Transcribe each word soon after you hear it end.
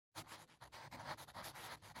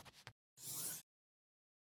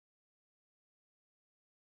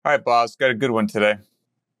All right, boss, got a good one today.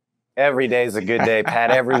 Every day is a good day, Pat.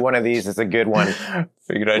 Every one of these is a good one.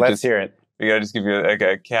 Let's hear it. Figured I'd just give you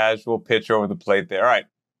a casual pitch over the plate there. All right.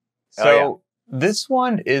 So This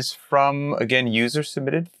one is from, again,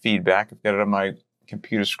 user-submitted feedback. I've got it on my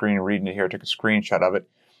computer screen reading it here. I took a screenshot of it.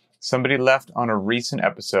 Somebody left on a recent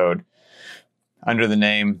episode under the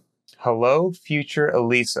name Hello, Future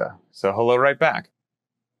Elisa. So hello right back.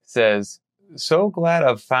 Says, so glad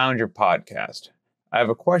I've found your podcast. I have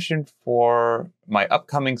a question for my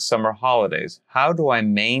upcoming summer holidays. How do I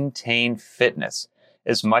maintain fitness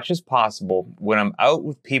as much as possible when I'm out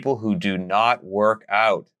with people who do not work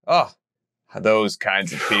out? Oh, those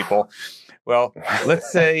kinds of people. Well,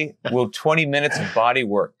 let's say, will 20 minutes of body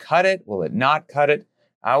work cut it? Will it not cut it?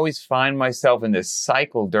 I always find myself in this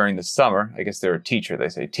cycle during the summer. I guess they're a teacher. They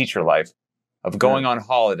say teacher life of going on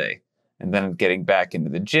holiday and then getting back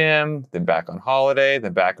into the gym, then back on holiday,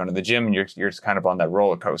 then back onto the gym. And you're just kind of on that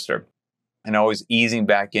roller coaster and always easing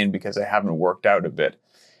back in because I haven't worked out a bit.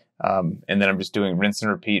 And then I'm just doing rinse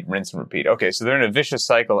and repeat, rinse and repeat. Okay, so they're in a vicious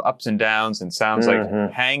cycle, ups and downs, and sounds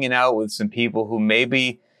like hanging out with some people who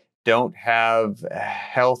maybe don't have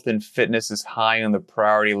health and fitness as high on the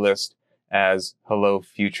priority list as Hello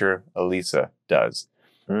Future Elisa does.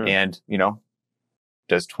 And,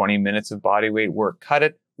 does 20 minutes of body weight work cut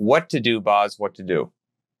it? What to do, Boz? What to do?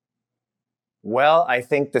 Well, I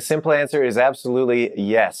think the simple answer is absolutely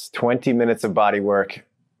yes. 20 minutes of body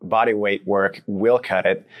weight work will cut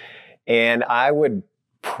it. And I would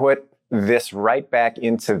put this right back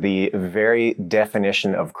into the very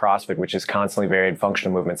definition of CrossFit, which is constantly varied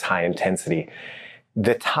functional movements, high intensity.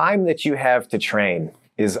 The time that you have to train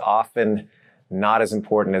is often not as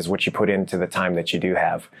important as what you put into the time that you do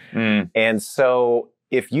have. And so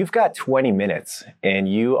if you've got 20 minutes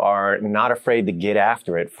and you are not afraid to get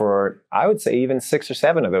after it for, I would say, even 6 or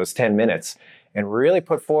 7 of those 10 minutes and really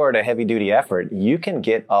put forward a heavy duty effort, you can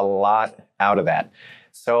get a lot out of that.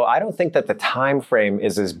 So I don't think that the time frame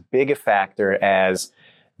is as big a factor as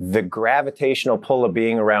the gravitational pull of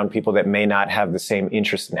being around people that may not have the same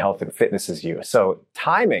interest in health and fitness as you. So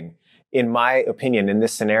timing, in my opinion, in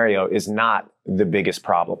this scenario is not the biggest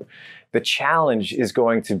problem. The challenge is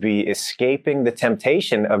going to be escaping the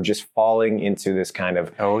temptation of just falling into this kind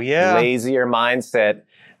of lazier mindset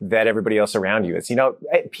that everybody else around you is.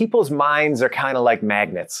 People's minds are kind of like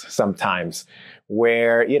magnets sometimes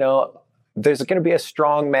where, there's going to be a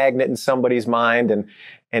strong magnet in somebody's mind.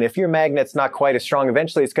 And if your magnet's not quite as strong,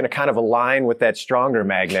 eventually it's going to kind of align with that stronger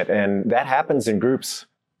magnet. And that happens in groups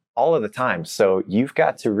all of the time. So you've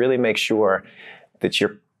got to really make sure that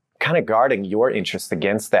you're kind of guarding your interests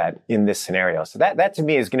against that in this scenario. So that to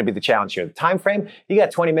me is going to be the challenge here. The time frame, you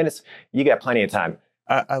got 20 minutes, you got plenty of time.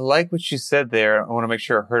 I like what you said there. I want to make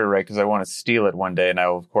sure I heard it right because I want to steal it one day and I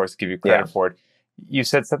will, of course, give you credit for it. You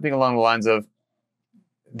said something along the lines of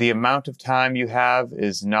the amount of time you have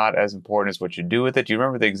is not as important as what you do with it. Do you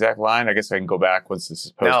remember the exact line? I guess I can go back once this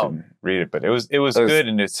is posted and read it, but it was good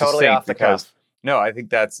and it's totally off the cuff. No, I think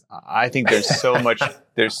there's so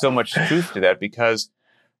much truth to that because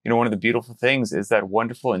one of the beautiful things is that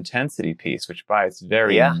wonderful intensity piece, which by its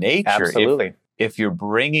very nature, absolutely. If you're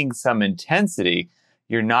bringing some intensity,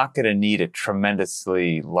 you're not going to need a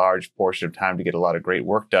tremendously large portion of time to get a lot of great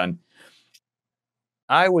work done.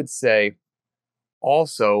 I would say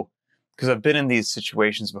also, because I've been in these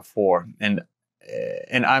situations before and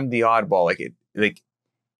I'm the oddball, like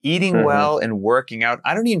eating well and working out.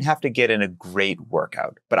 I don't even have to get in a great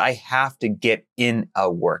workout, but I have to get in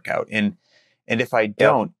a workout. And if I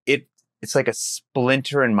don't, it's like a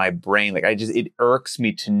splinter in my brain. Like it irks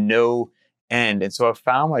me to no end. And so I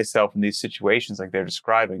found myself in these situations like they're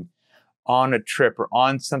describing on a trip or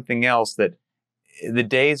on something else that the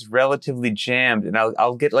day is relatively jammed and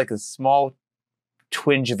I'll get like a small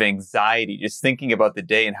twinge of anxiety just thinking about the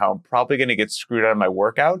day and how I'm probably going to get screwed out of my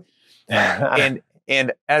workout.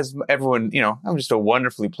 And as everyone, I'm just a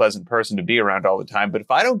wonderfully pleasant person to be around all the time. But if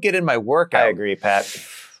I don't get in my workout, I agree, Pat.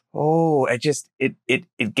 Oh, it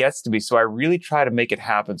gets to me. So I really try to make it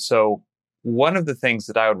happen. So one of the things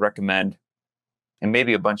that I would recommend, and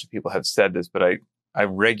maybe a bunch of people have said this, but I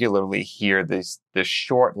regularly hear this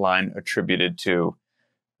short line attributed to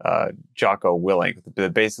Jocko Willink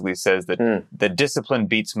that basically says that the discipline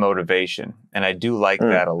beats motivation. And I do like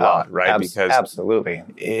that a lot, right? Because absolutely.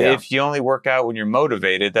 If you only work out when you're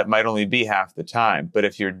motivated, that might only be half the time. But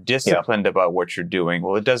if you're disciplined about what you're doing,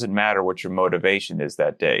 well, it doesn't matter what your motivation is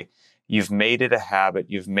that day. You've made it a habit.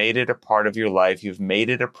 You've made it a part of your life. You've made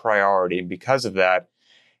it a priority. And because of that,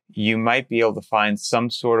 you might be able to find some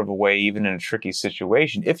sort of a way, even in a tricky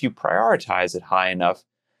situation, if you prioritize it high enough,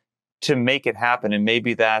 to make it happen. And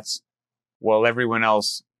maybe that's, while everyone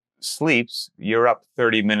else sleeps, you're up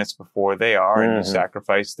 30 minutes before they are, and you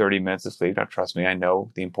sacrifice 30 minutes of sleep. Now, trust me, I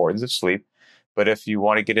know the importance of sleep. But if you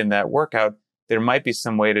want to get in that workout, there might be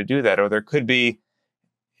some way to do that. Or there could be,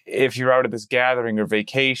 if you're out at this gathering or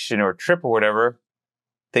vacation or trip or whatever,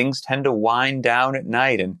 things tend to wind down at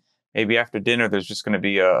night. And maybe after dinner, there's just going to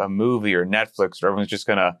be a movie or Netflix, or everyone's just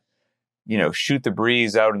going to, shoot the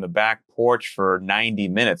breeze out in the back porch for 90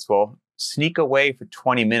 minutes. Well, sneak away for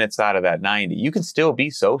 20 minutes out of that 90. You can still be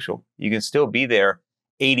social. You can still be there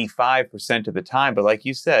 85% of the time. But like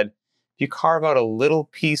you said, if you carve out a little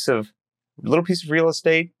piece of real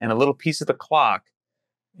estate and a little piece of the clock,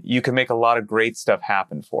 you can make a lot of great stuff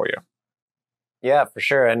happen for you. Yeah, for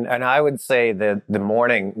sure. And I would say that the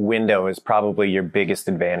morning window is probably your biggest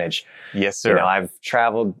advantage. Yes, sir. I've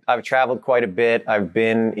traveled quite a bit. I've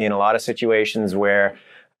been in a lot of situations where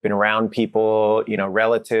I've been around people,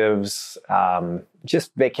 relatives,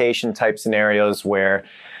 just vacation type scenarios where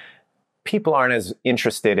people aren't as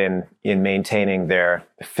interested in maintaining their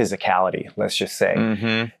physicality, let's just say.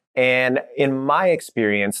 Mm-hmm. And in my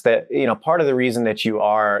experience, that, part of the reason that you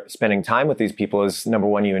are spending time with these people is, number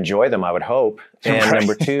one, you enjoy them, I would hope. And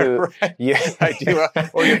number two, I do,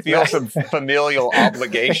 or you feel some familial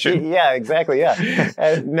obligation. Yeah, exactly. Yeah.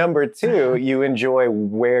 And number two, you enjoy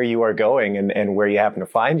where you are going and where you happen to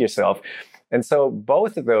find yourself. And so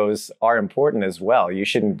both of those are important as well. You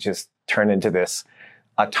shouldn't just turn into this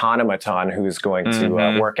automaton who's going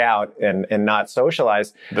to work out and not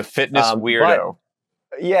socialize. The fitness weirdo.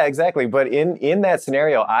 Yeah, exactly. But in that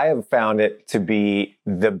scenario, I have found it to be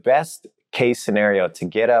the best case scenario to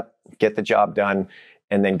get up, get the job done,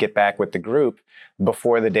 and then get back with the group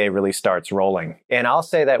before the day really starts rolling. And I'll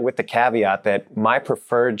say that with the caveat that my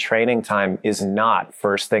preferred training time is not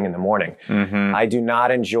first thing in the morning. Mm-hmm. I do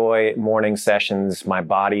not enjoy morning sessions. My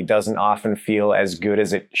body doesn't often feel as good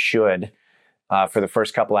as it should for the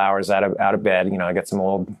first couple hours out of bed. I get some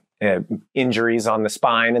old injuries on the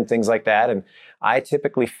spine and things like that. And I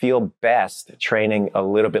typically feel best training a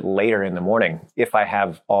little bit later in the morning if I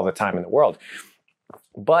have all the time in the world.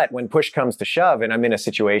 But when push comes to shove and I'm in a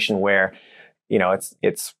situation where,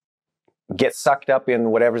 it's get sucked up in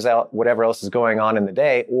whatever else is going on in the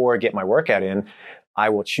day or get my workout in, I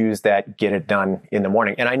will choose that, get it done in the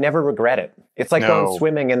morning. And I never regret it. It's like going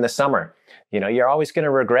swimming in the summer. You're always going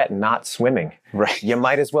to regret not swimming. Right. You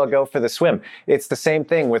might as well go for the swim. It's the same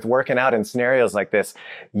thing with working out in scenarios like this.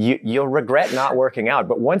 You'll regret not working out.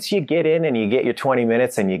 But once you get in and you get your 20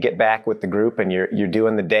 minutes and you get back with the group and you're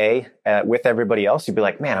doing the day with everybody else, you'll be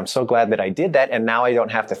like, man, I'm so glad that I did that. And now I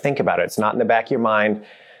don't have to think about it. It's not in the back of your mind.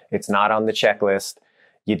 It's not on the checklist.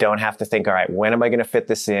 You don't have to think, all right, when am I going to fit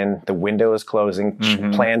this in? The window is closing.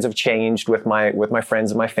 Mm-hmm. Plans have changed with my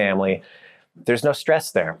friends and my family. There's no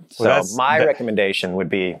stress there. So my recommendation would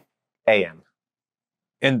be AM.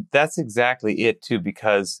 And that's exactly it too,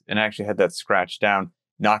 because, and I actually had that scratched down,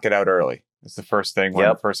 knock it out early. It's the first thing, one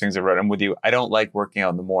of the first things I wrote. I'm with you. I don't like working out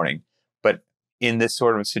in the morning, but in this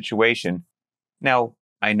sort of a situation, now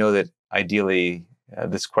I know that ideally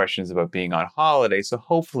this question is about being on holiday. So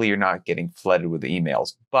hopefully you're not getting flooded with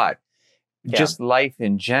emails, but just life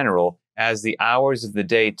in general, as the hours of the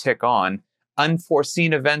day tick on,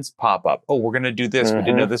 unforeseen events pop up. Oh, we're going to do this. Mm-hmm. We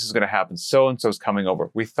didn't know this is going to happen. So-and-so's coming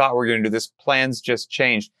over. We thought we were going to do this. Plans just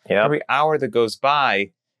changed. Yep. Every hour that goes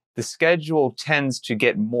by, the schedule tends to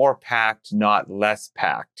get more packed, not less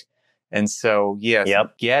packed. And so, yes,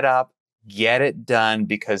 get up, get it done,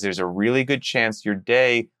 because there's a really good chance your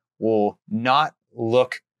day will not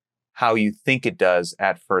look how you think it does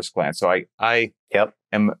at first glance. So I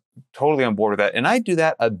am totally on board with that. And I do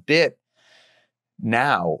that a bit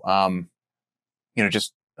now.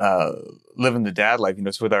 Just living the dad life,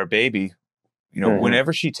 it's with our baby,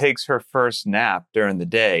 whenever she takes her first nap during the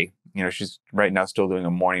day, she's right now still doing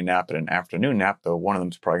a morning nap and an afternoon nap, though one of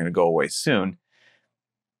them's probably going to go away soon.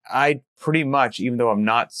 I pretty much, even though I'm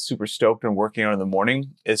not super stoked on working out in the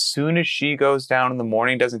morning, as soon as she goes down in the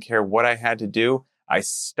morning, doesn't care what I had to do, I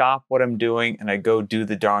stop what I'm doing and I go do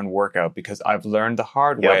the darn workout, because I've learned the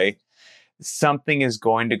hard way. Something is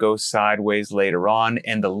going to go sideways later on,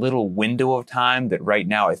 and the little window of time that right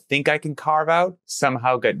now I think I can carve out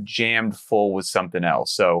somehow got jammed full with something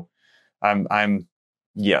else. So I'm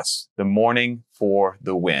yes, the morning for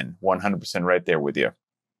the win, 100% right there with you.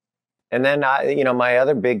 And then, my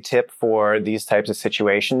other big tip for these types of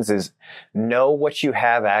situations is know what you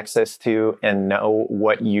have access to and know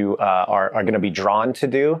what you are going to be drawn to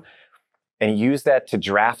do, and use that to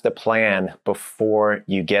draft a plan before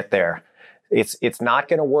you get there. It's not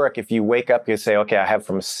going to work if you wake up and say, okay, I have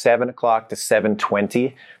from 7 o'clock to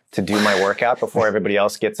 7:20 to do my workout before everybody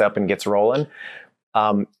else gets up and gets rolling.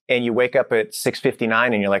 And you wake up at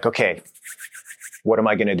 6:59 and you're like, okay, what am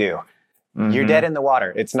I going to do? You're dead in the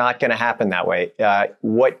water. It's not going to happen that way.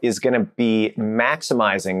 What is going to be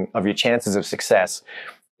maximizing of your chances of success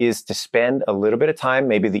is to spend a little bit of time,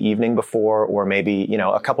 maybe the evening before, or maybe,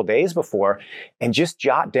 a couple days before, and just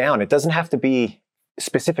jot down. It doesn't have to be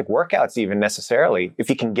specific workouts even necessarily. If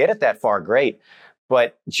you can get it that far, great.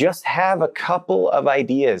 But just have a couple of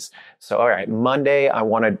ideas. So, all right, Monday, I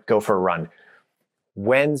want to go for a run.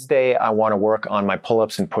 Wednesday, I want to work on my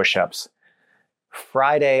pull-ups and push-ups.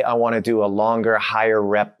 Friday, I want to do a longer, higher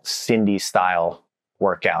rep Cindy style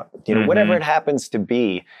workout. Whatever it happens to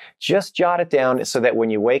be, just jot it down so that when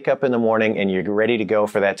you wake up in the morning and you're ready to go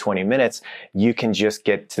for that 20 minutes, you can just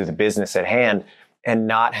get to the business at hand and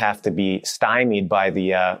not have to be stymied by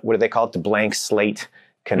the, what do they call it? The blank slate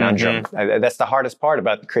conundrum. That's the hardest part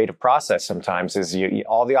about the creative process sometimes is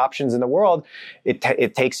all the options in the world.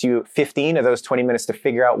 It takes you 15 of those 20 minutes to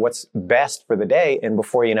figure out what's best for the day. And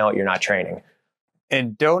before you know it, you're not training.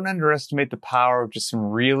 And don't underestimate the power of just some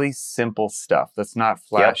really simple stuff that's not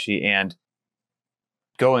flashy. Yep. And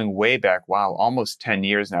going way back, almost 10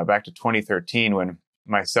 years now, back to 2013 when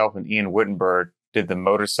myself and Ian Wittenberg did the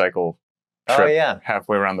motorcycle trip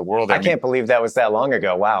halfway around the world. I can't believe that was that long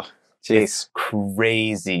ago. Wow. Jeez. It's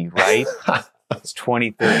crazy, right? It's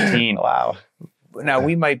 2013. Wow. Now,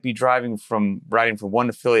 we might be riding from one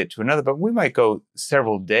affiliate to another, but we might go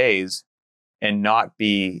several days and not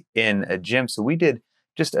be in a gym. So we did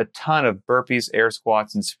just a ton of burpees, air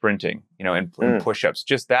squats, and sprinting, and push-ups,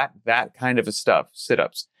 just that kind of stuff,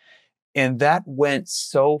 sit-ups. And that went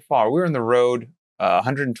so far. We were on the road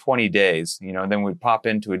 120 days, and then we'd pop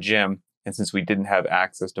into a gym. And since we didn't have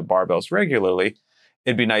access to barbells regularly,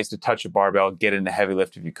 it'd be nice to touch a barbell, get in a heavy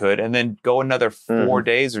lift if you could, and then go another 4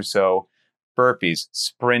 days or so, burpees,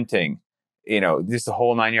 sprinting, just the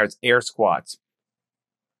whole 9 yards, air squats.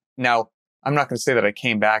 Now, I'm not going to say that I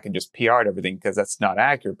came back and just PR'd everything because that's not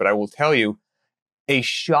accurate, but I will tell you a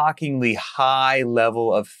shockingly high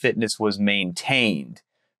level of fitness was maintained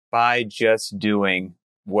by just doing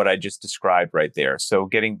what I just described right there. So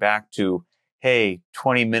getting back to, hey,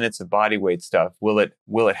 20 minutes of body weight stuff, will it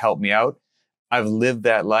help me out? I've lived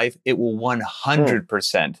that life. It will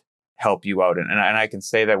 100% help you out. And I can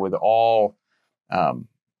say that with all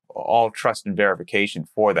trust and verification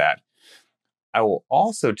for that. I will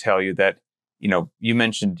also tell you that, you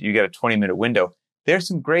mentioned you got a 20-minute window. There's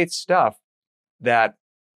some great stuff that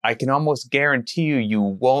I can almost guarantee you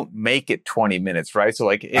won't make it 20 minutes, right? So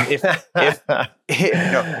like if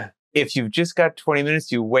you've just got 20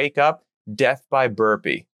 minutes, you wake up, death by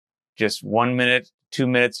burpee, just 1 minute, 2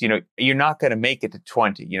 minutes, you're not going to make it to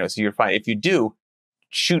 20, so you're fine. If you do,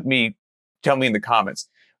 tell me in the comments,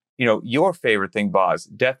 your favorite thing, Boz,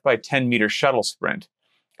 death by 10-meter shuttle sprint.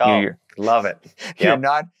 Oh, love it. Yep.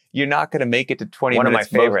 You're not going to make it to 20 One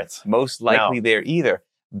minutes. One of my favorites. Most likely there either.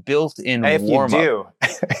 Built-in warm-up. If you do.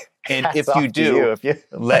 And if you do,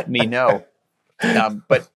 let me know.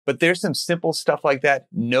 But there's some simple stuff like that.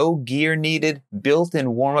 No gear needed,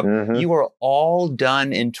 built-in warm-up. You are all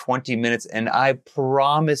done in 20 minutes. And I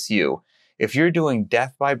promise you, if you're doing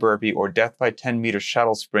death by burpee or death by 10-meter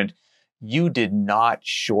shuttle sprint, you did not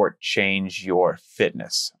shortchange your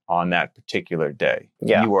fitness on that particular day.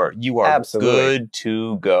 Yeah, you are absolutely good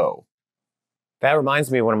to go. That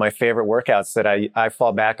reminds me of one of my favorite workouts that I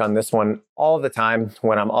fall back on this one all the time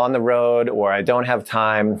when I'm on the road or I don't have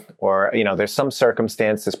time or, there's some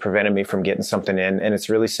circumstance that's prevented me from getting something in. And it's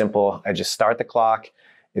really simple. I just start the clock.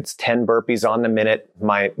 It's 10 burpees on the minute.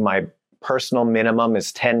 My personal minimum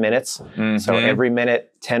is 10 minutes. So every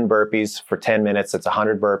minute, 10 burpees for 10 minutes. It's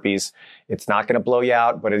 100 burpees. It's not going to blow you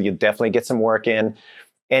out, but you'll definitely get some work in.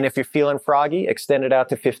 And if you're feeling froggy, extend it out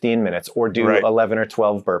to 15 minutes or do 11 or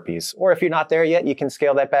 12 burpees. Or if you're not there yet, you can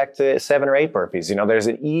scale that back to 7 or 8 burpees. There's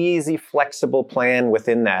an easy, flexible plan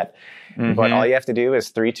within that. But all you have to do is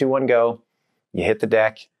 3, 2, 1, go. You hit the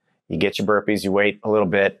deck, you get your burpees, you wait a little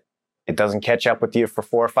bit. It doesn't catch up with you for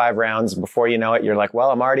 4 or 5 rounds. Before you know it, you're like,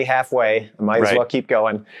 well, I'm already halfway. I might as well keep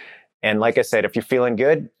going. And like I said, if you're feeling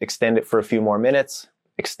good, extend it for a few more minutes,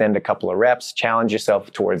 extend a couple of reps, challenge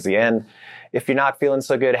yourself towards the end. If you're not feeling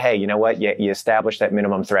so good, hey, you know what? You establish that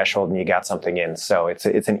minimum threshold and you got something in. So it's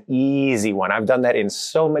an easy one. I've done that in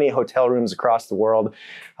so many hotel rooms across the world.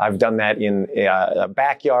 I've done that in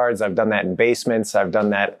backyards. I've done that in basements. I've done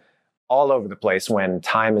that all over the place when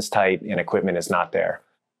time is tight and equipment is not there.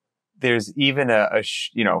 There's even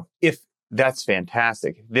if that's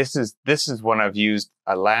fantastic. This is one I've used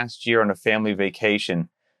last year on a family vacation.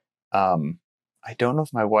 I don't know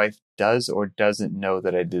if my wife does or doesn't know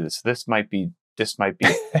that I do this. This might be this might be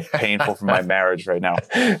painful for my marriage right now.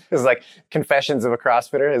 It's like Confessions of a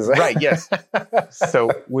CrossFitter. Is Right, yes. So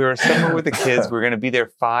we were somewhere with the kids. We were going to be there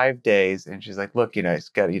 5 days. And she's like, look, it's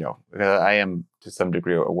got to, I am to some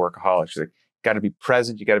degree a workaholic. She's like, got to be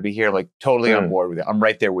present. You got to be here, like totally on board with it. I'm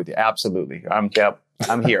right there with you. Absolutely. I'm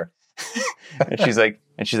here. and she's like,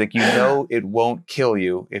 it won't kill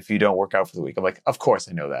you if you don't work out for the week. I'm like, of course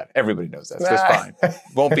I know that. Everybody knows that. So it's fine.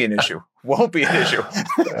 Won't be an issue.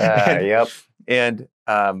 Yep. And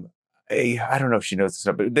I don't know if she knows this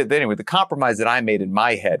stuff, but anyway, the compromise that I made in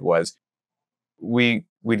my head was we'd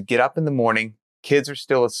get up in the morning, kids are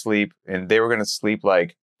still asleep, and they were going to sleep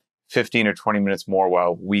like 15 or 20 minutes more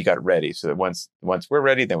while we got ready. So that once we're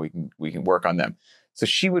ready, then we can work on them. So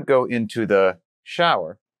she would go into the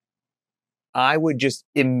shower. I would just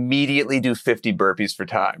immediately do 50 burpees for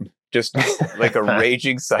time. Just like a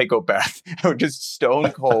raging psychopath. I would just stone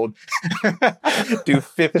cold do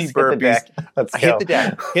 50 burpees. Hit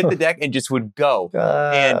the deck and just would go.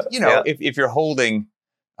 And if you're holding,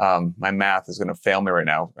 my math is going to fail me right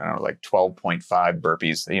now. I don't know, like 12.5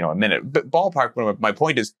 burpees, a minute. But ballpark, my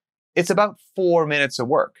point is, it's about 4 minutes of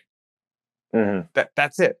work. Mm-hmm.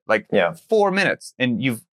 That's it. 4 minutes.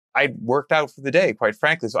 And I worked out for the day, quite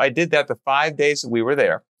frankly. So I did that the 5 days that we were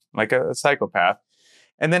there, like a psychopath.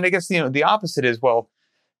 And then I guess, the opposite is, so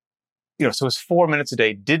it's 4 minutes a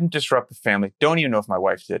day, didn't disrupt the family. Don't even know if my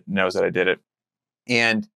wife knows that I did it.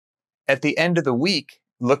 And at the end of the week,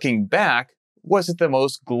 looking back, was it the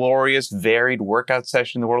most glorious, varied workout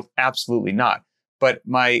session in the world? Absolutely not. But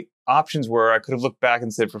my options were, I could have looked back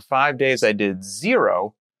and said, for 5 days, I did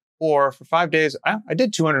 0. Or for 5 days, I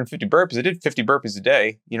did 250 burpees. I did 50 burpees a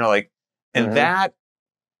day, and that,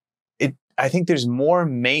 I think there's more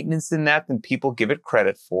maintenance in that than people give it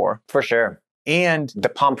credit for. For sure. And the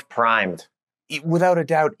pump primed. Without a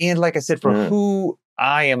doubt. And like I said, for who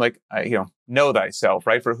I am, know thyself,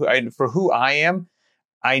 right? For who I am,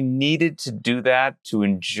 I needed to do that to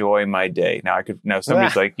enjoy my day. Now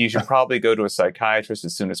somebody's like, you should probably go to a psychiatrist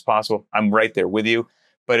as soon as possible. I'm right there with you.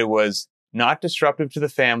 But it was not disruptive to the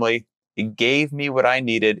family. It gave me what I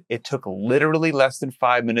needed. It took literally less than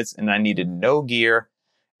 5 minutes and I needed no gear,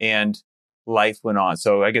 and life went on.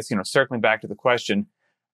 So I guess, circling back to the question,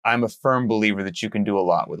 I'm a firm believer that you can do a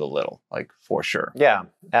lot with a little, for sure. Yeah,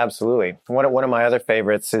 absolutely. One of my other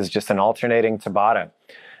favorites is just an alternating Tabata.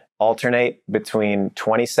 Alternate between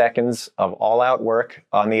 20 seconds of all-out work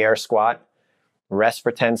on the air squat, rest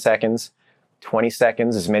for 10 seconds, 20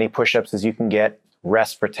 seconds, as many push-ups as you can get,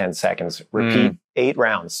 rest for 10 seconds. Repeat 8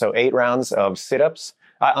 rounds. So 8 rounds of sit-ups.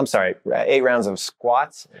 8 rounds of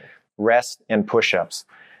squats, rest, and push-ups.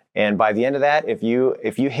 And by the end of that, if you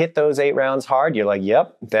hit those 8 rounds hard, you're like,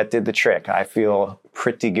 yep, that did the trick. I feel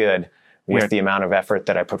pretty good with the amount of effort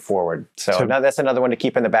that I put forward. So now that's another one to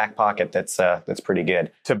keep in the back pocket. That's pretty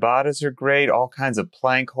good. Tabatas are great. All kinds of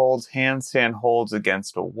plank holds, handstand holds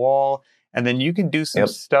against a wall. And then you can do some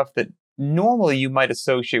stuff that normally you might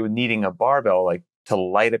associate with needing a barbell, like to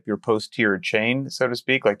light up your posterior chain, so to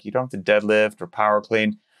speak. Like you don't have to deadlift or power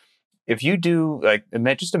clean. If you do,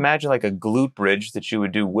 just imagine like a glute bridge that you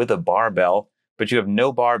would do with a barbell, but you have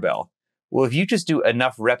no barbell. Well, if you just do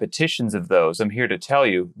enough repetitions of those, I'm here to tell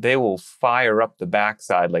you, they will fire up the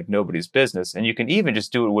backside like nobody's business. And you can even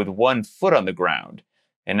just do it with 1 foot on the ground.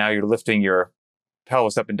 And now you're lifting your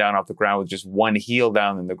pelvis up and down off the ground with just 1 heel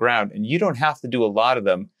down in the ground. And you don't have to do a lot of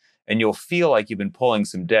them. And you'll feel like you've been pulling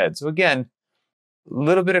some dead. So again, a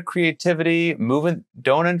little bit of creativity, moving.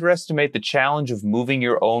 Don't underestimate the challenge of moving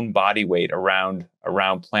your own body weight around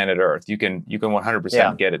planet Earth. You can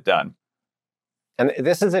 100% get it done. And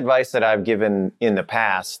this is advice that I've given in the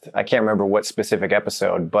past. I can't remember what specific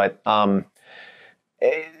episode, but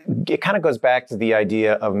it kind of goes back to the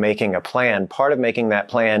idea of making a plan. Part of making that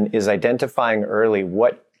plan is identifying early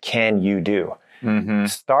what can you do. Mm-hmm.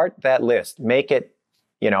 Start that list. Make it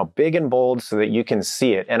big and bold so that you can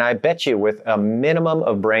see it. And I bet you with a minimum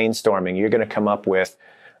of brainstorming, you're going to come up with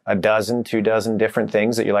 2 dozen different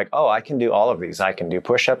things that you're like, oh, I can do all of these. I can do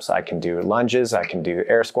push-ups. I can do lunges. I can do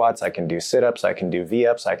air squats. I can do sit-ups. I can do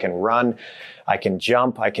V-ups. I can run. I can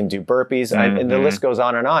jump. I can do burpees. And the list goes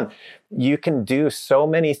on and on. You can do so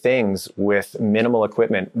many things with minimal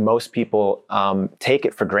equipment. Most people take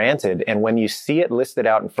it for granted. And when you see it listed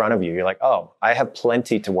out in front of you, you're like, oh, I have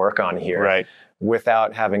plenty to work on here. Right.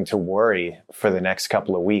 Without having to worry for the next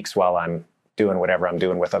couple of weeks while I'm doing whatever I'm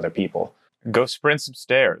doing with other people. Go sprint some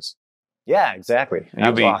stairs. Yeah, exactly.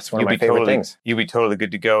 That's one of my favorite things. You'll be totally good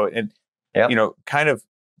to go. And, kind of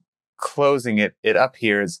closing it up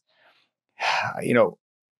here is, you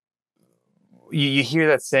hear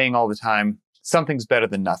that saying all the time, something's better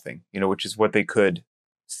than nothing, which is what they could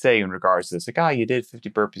say in regards to this. Like, you did 50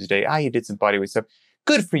 burpees a day. You did some bodyweight stuff.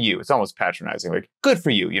 Good for you. It's almost patronizing. Like, good for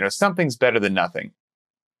you. Something's better than nothing.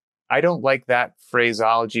 I don't like that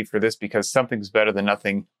phraseology for this because something's better than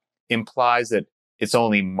nothing implies that it's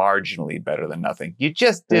only marginally better than nothing. You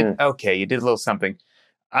just did, okay, you did a little something.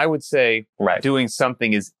 I would say doing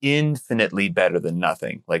something is infinitely better than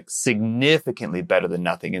nothing, like significantly better than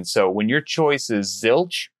nothing. And so when your choice is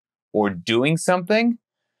zilch or doing something,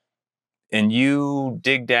 and you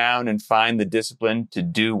dig down and find the discipline to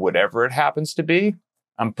do whatever it happens to be,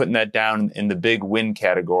 I'm putting that down in the big win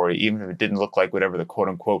category, even if it didn't look like whatever the quote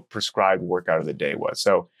unquote prescribed workout of the day was.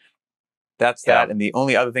 So that's that. And the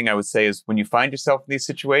only other thing I would say is when you find yourself in these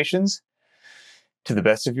situations, to the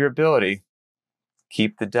best of your ability,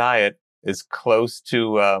 keep the diet as close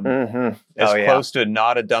to close to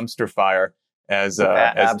not a dumpster fire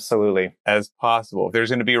absolutely as possible. If there's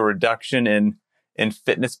going to be a reduction in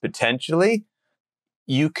fitness potentially,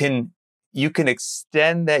 you can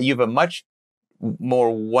extend that. You have a much more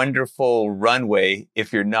wonderful runway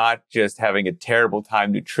if you're not just having a terrible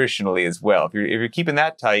time nutritionally as well. If you're keeping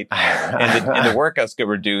that tight and the workouts get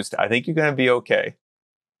reduced, I think you're going to be okay.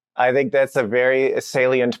 I think that's a very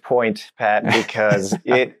salient point, Pat, because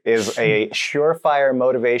it is a surefire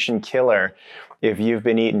motivation killer. If you've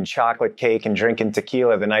been eating chocolate cake and drinking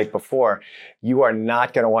tequila the night before, you are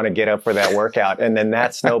not going to want to get up for that workout. And then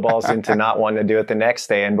that snowballs into not wanting to do it the next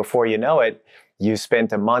day. And before you know it, you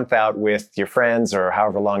spent a month out with your friends or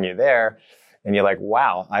however long you're there. And you're like,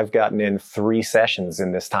 wow, I've gotten in 3 sessions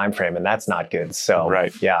in this time frame, and that's not good. So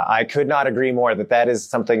yeah, I could not agree more that is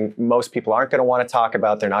something most people aren't going to want to talk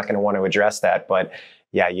about. They're not going to want to address that. But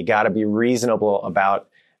yeah, you got to be reasonable about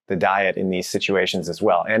the diet in these situations as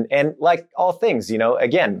well. And like all things,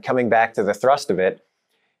 again, coming back to the thrust of it,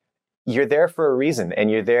 you're there for a reason,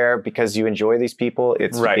 and you're there because you enjoy these people.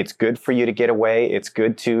 It's good for you to get away. It's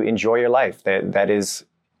good to enjoy your life. That is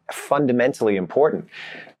fundamentally important.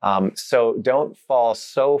 So don't fall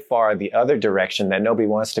so far the other direction that nobody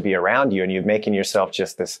wants to be around you and you're making yourself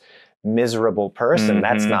just this miserable person.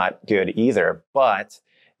 That's not good either. But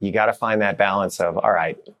you got to find that balance of, all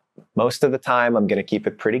right, most of the time I'm going to keep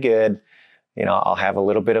it pretty good. I'll have a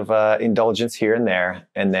little bit of indulgence here and there,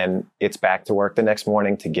 and then it's back to work the next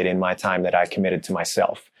morning to get in my time that I committed to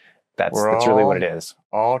myself. That's really what it is.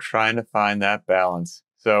 All trying to find that balance.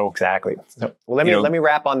 So exactly. So, well, let me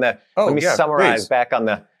wrap on the. Let me summarize back on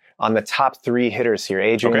the top 3 hitters here.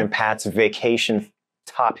 Adrian and Pat's vacation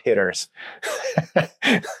top hitters.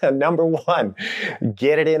 Number 1,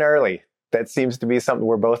 get it in early. That seems to be something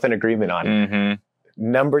we're both in agreement on.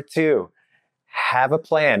 Number 2, have a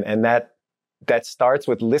plan, and that starts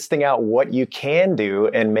with listing out what you can do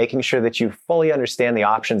and making sure that you fully understand the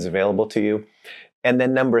options available to you. And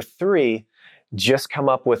then number 3, just come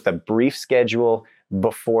up with a brief schedule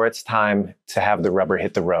before it's time to have the rubber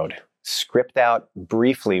hit the road. Script out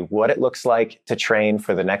briefly what it looks like to train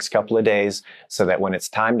for the next couple of days so that when it's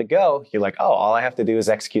time to go, you're like, oh, all I have to do is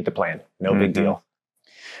execute the plan. No big deal.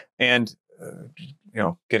 And,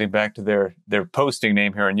 getting back to their posting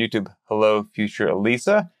name here on YouTube, Hello, Future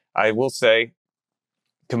Elisa, I will say,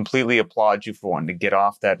 completely applaud you for wanting to get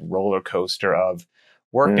off that roller coaster of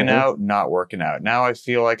working out, not working out. Now I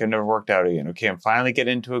feel like I never worked out again. Okay, I'm finally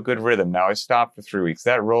getting into a good rhythm. Now I stopped for 3 weeks.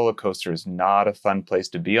 That roller coaster is not a fun place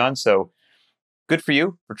to be on. So good for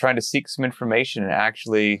you for trying to seek some information and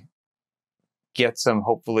actually get some,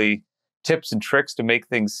 hopefully, tips and tricks to make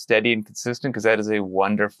things steady and consistent, because that is a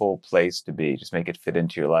wonderful place to be. Just make it fit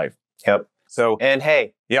into your life. Yep. So, and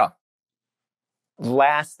hey,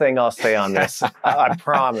 last thing I'll say on this, I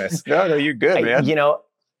promise. No, you're good, man.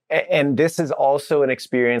 And this is also an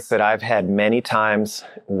experience that I've had many times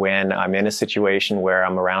when I'm in a situation where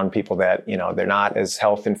I'm around people that, they're not as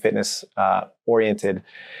health and fitness oriented.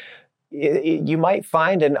 You might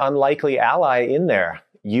find an unlikely ally in there.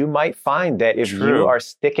 You might find that if you are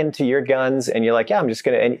sticking to your guns and you're like, yeah, I'm just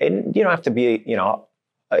going to, and you don't have to be,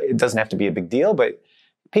 it doesn't have to be a big deal, but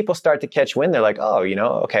people start to catch wind. They're like, oh,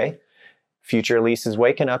 okay. Future Elise is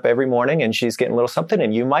waking up every morning and she's getting a little something.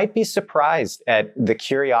 And you might be surprised at the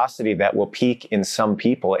curiosity that will peak in some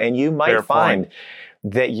people. And you might find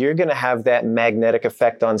that you're going to have that magnetic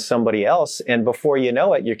effect on somebody else. And before you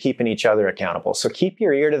know it, you're keeping each other accountable. So keep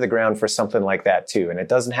your ear to the ground for something like that too. And it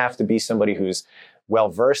doesn't have to be somebody who's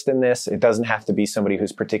well-versed in this. It doesn't have to be somebody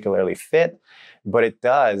who's particularly fit, but it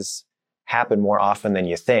does happen more often than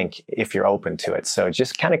you think if you're open to it. So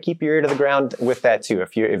just kind of keep your ear to the ground with that too.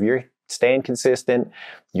 If you're staying consistent,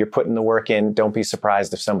 you're putting the work in, don't be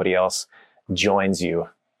surprised if somebody else joins you.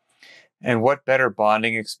 And what better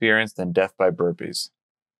bonding experience than death by burpees?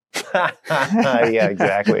 Yeah,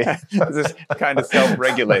 exactly. This is kind of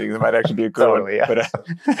self-regulating. That might actually be a good Totally, one.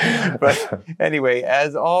 yeah. But anyway,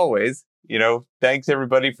 as always, thanks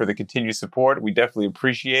everybody for the continued support. We definitely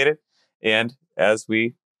appreciate it. And as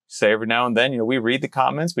we say every now and then, we read the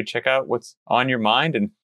comments, we check out what's on your mind,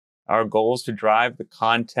 and our goal is to drive the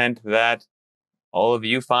content that all of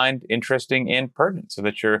you find interesting and pertinent so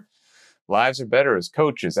that your lives are better as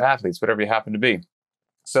coaches, athletes, whatever you happen to be.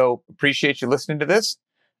 So appreciate you listening to this.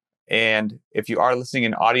 And if you are listening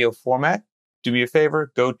in audio format, do me a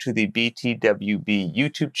favor, go to the BTWB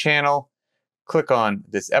YouTube channel, click on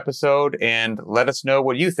this episode, and let us know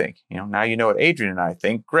what you think. Now you know what Adrian and I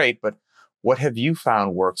think. Great, but what have you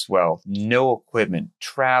found works well? No equipment,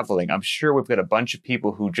 traveling. I'm sure we've got a bunch of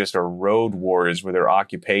people who just are road warriors with their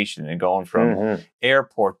occupation and going from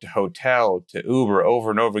airport to hotel to Uber over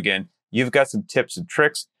and over again. You've got some tips and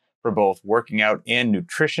tricks for both working out and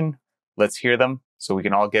nutrition. Let's hear them so we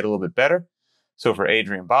can all get a little bit better. So for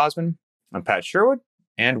Adrian Bosman, I'm Pat Sherwood,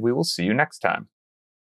 and we will see you next time.